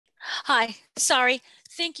Hi, sorry.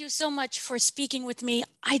 Thank you so much for speaking with me.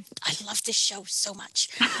 I love this show so much.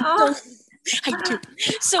 So, I do.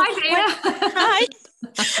 So, Hi,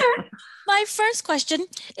 hi. My first question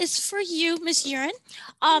is for you, Miss Yerin.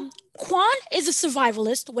 Kwan is a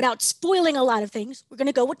survivalist. Without spoiling a lot of things, we're going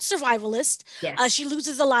to go with survivalist. Yes. She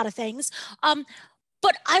loses a lot of things.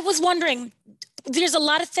 But I was wondering, there's a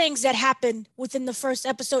lot of things that happen within the first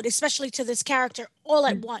episode, especially to this character, all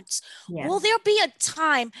at once. Yes. Will there be a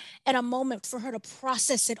time and a moment for her to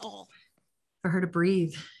process it all? For her to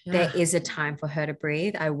breathe. Yeah. There is a time for her to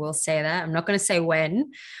breathe. I will say that. I'm not going to say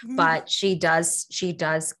when, but she does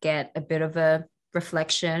get a bit of a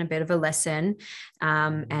reflection, a bit of a lesson,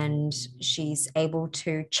 and she's able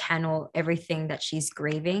to channel everything that she's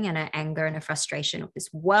grieving and her anger and her frustration of this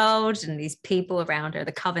world and these people around her,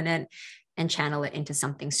 the Covenant, and channel it into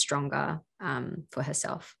something stronger for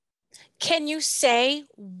herself. Can you say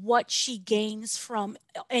what she gains from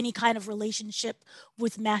any kind of relationship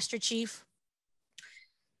with Master Chief?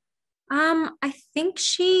 I think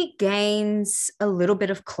she gains a little bit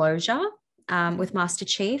of closure with Master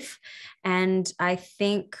Chief. And I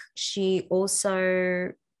think she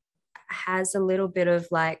also has a little bit of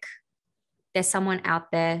like, there's someone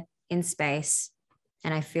out there in space,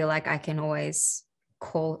 and I feel like I can always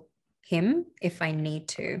call him if I need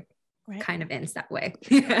to. Right. Kind of ends that way.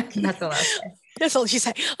 That's all I'll say. That's all she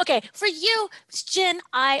said. Okay, for you, Jin,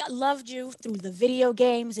 I loved you through the video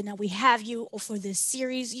games, and now we have you for this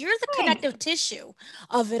series. You're the connective tissue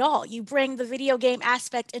of it all. You bring the video game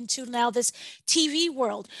aspect into now this TV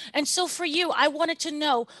world. And so for you, I wanted to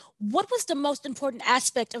know, what was the most important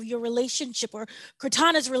aspect of your relationship or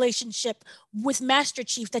Cortana's relationship with Master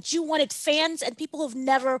Chief that you wanted fans and people who've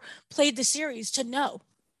never played the series to know?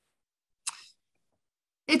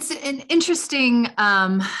 It's an interesting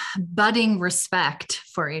budding respect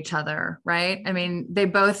for each other, right? I mean, they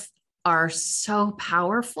both are so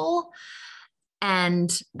powerful and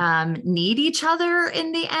need each other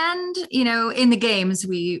in the end. You know, in the games,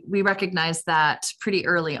 we recognize that pretty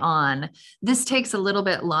early on. This takes a little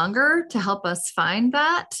bit longer to help us find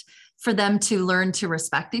that, for them to learn to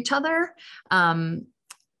respect each other.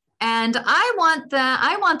 And I want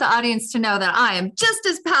the audience to know that I am just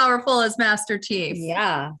as powerful as Master Chief.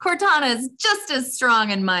 Yeah. Cortana is just as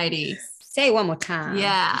strong and mighty. Say it one more time.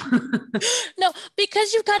 Yeah. No,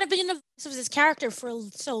 because you've kind of been in the voice of this character for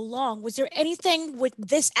so long, was there anything with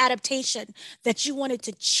this adaptation that you wanted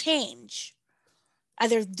to change?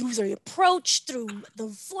 Either through the approach, through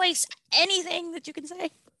the voice, anything that you can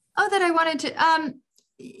say? Oh, that I wanted to...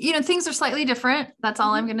 you know, things are slightly different. That's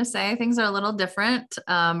all I'm going to say. Things are a little different.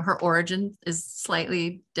 Her origin is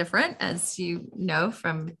slightly different, as you know,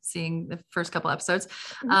 from seeing the first couple episodes.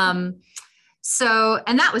 So,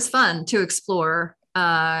 and that was fun to explore.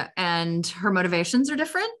 And her motivations are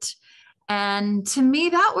different. And to me,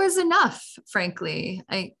 that was enough, frankly.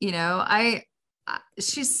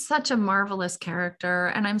 She's such a marvelous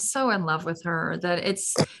character, and I'm so in love with her that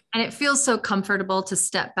it feels so comfortable to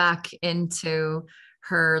step back into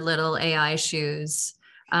her little AI shoes.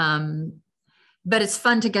 But it's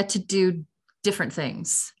fun to get to do different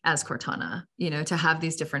things as Cortana, you know, to have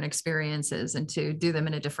these different experiences and to do them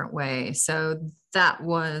in a different way. So that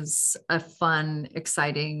was a fun,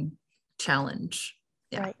 exciting challenge.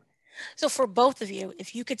 Yeah. Right. So for both of you,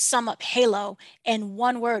 if you could sum up Halo in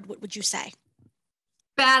one word, what would you say?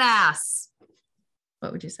 Badass.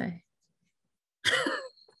 What would you say?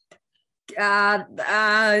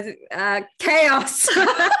 Chaos.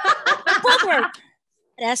 Both words.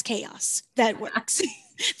 That's chaos. That works.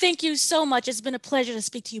 Thank you so much. It's been a pleasure to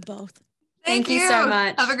speak to you both. Thank you so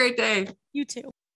much. Have a great day. You too.